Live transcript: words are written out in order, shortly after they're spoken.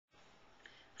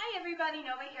everybody,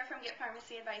 Nova here from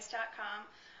GetPharmacyAdvice.com.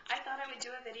 I thought I would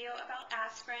do a video about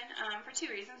aspirin for two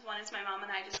reasons. One is my mom and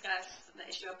I discuss the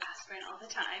issue of aspirin all the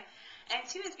time, and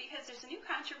two is because there's a new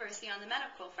controversy on the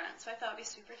medical front, so I thought it would be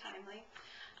super timely.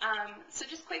 So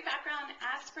just quick background,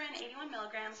 aspirin, 81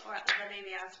 milligrams, or the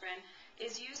baby aspirin,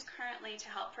 is used currently to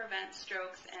help prevent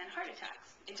strokes and heart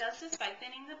attacks. It does this by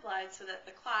thinning the blood so that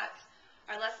the clots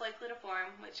are less likely to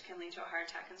form, which can lead to a heart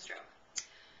attack and stroke.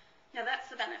 Now that's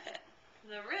the benefit.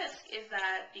 The risk is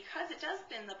that because it does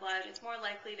thin the blood, it's more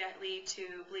likely to lead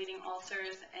to bleeding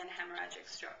ulcers and hemorrhagic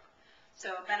stroke.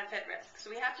 So benefit risk. So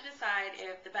we have to decide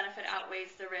if the benefit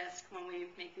outweighs the risk when we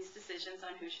make these decisions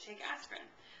on who should take aspirin.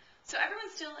 So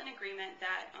everyone's still in agreement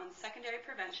that on secondary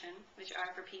prevention, which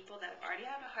are for people that have already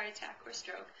had a heart attack or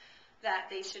stroke, that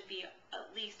they should be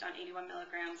at least on 81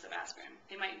 milligrams of aspirin.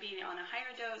 They might be on a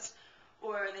higher dose,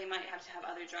 or they might have to have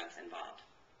other drugs involved.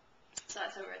 So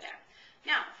that's over there.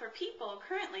 Now, for people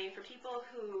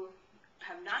who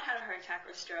have not had a heart attack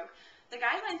or stroke, the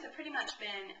guidelines have pretty much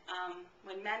been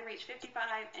when men reach 55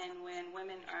 and when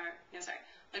women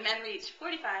when men reach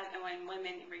 45 and when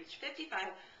women reach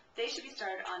 55, they should be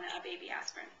started on a baby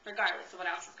aspirin, regardless of what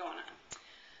else is going on.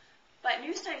 But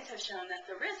new studies have shown that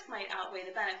the risk might outweigh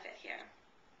the benefit here.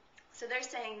 So they're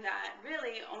saying that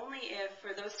really only if,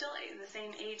 for those still the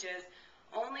same ages,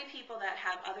 only people that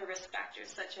have other risk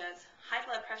factors such as high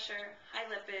blood pressure, high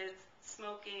lipids,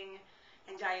 smoking,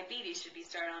 and diabetes should be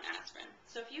started on aspirin.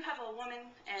 So if you have a woman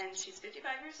and she's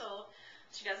 55 years old,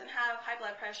 she doesn't have high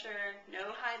blood pressure,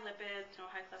 no high lipids, no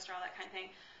high cholesterol, that kind of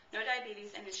thing, no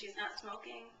diabetes, and if she's not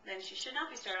smoking, then she should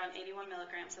not be started on 81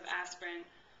 milligrams of aspirin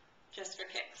just for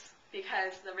kicks,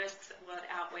 because the risks would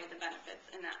outweigh the benefits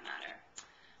in that matter.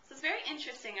 So it's very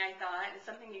interesting, I thought. It's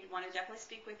something you'd want to definitely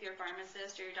speak with your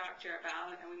pharmacist or your doctor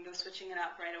about, and we can go switching it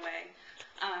up right away.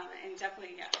 And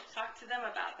definitely talk to them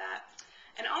about that.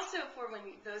 And also for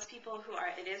when those people who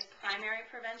are, it is primary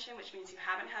prevention, which means you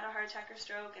haven't had a heart attack or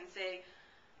stroke, and say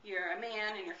you're a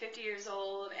man and you're 50 years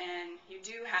old and you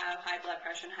do have high blood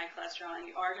pressure and high cholesterol and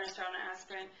you are going to start on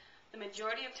aspirin, the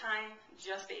majority of time,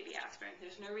 just baby aspirin.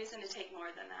 There's no reason to take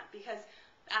more than that, because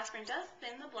aspirin does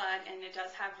thin the blood and it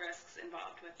does have risks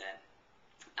involved with it.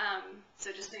 So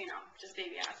just so you know, just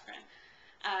baby aspirin.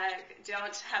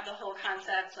 Don't have the whole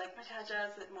concept like my dad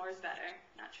does that more is better.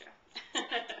 Not true.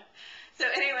 So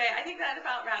anyway, I think that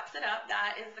about wraps it up.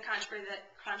 That is the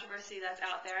controversy that's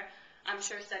out there. I'm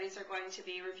sure studies are going to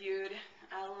be reviewed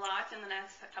a lot in the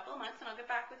next couple of months, and I'll get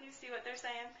back with you, see what they're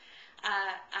saying.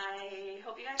 I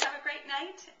hope you guys have a great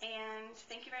night, and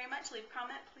thank you very much. Leave a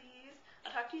comment, please.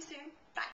 I'll talk to you soon. Bye.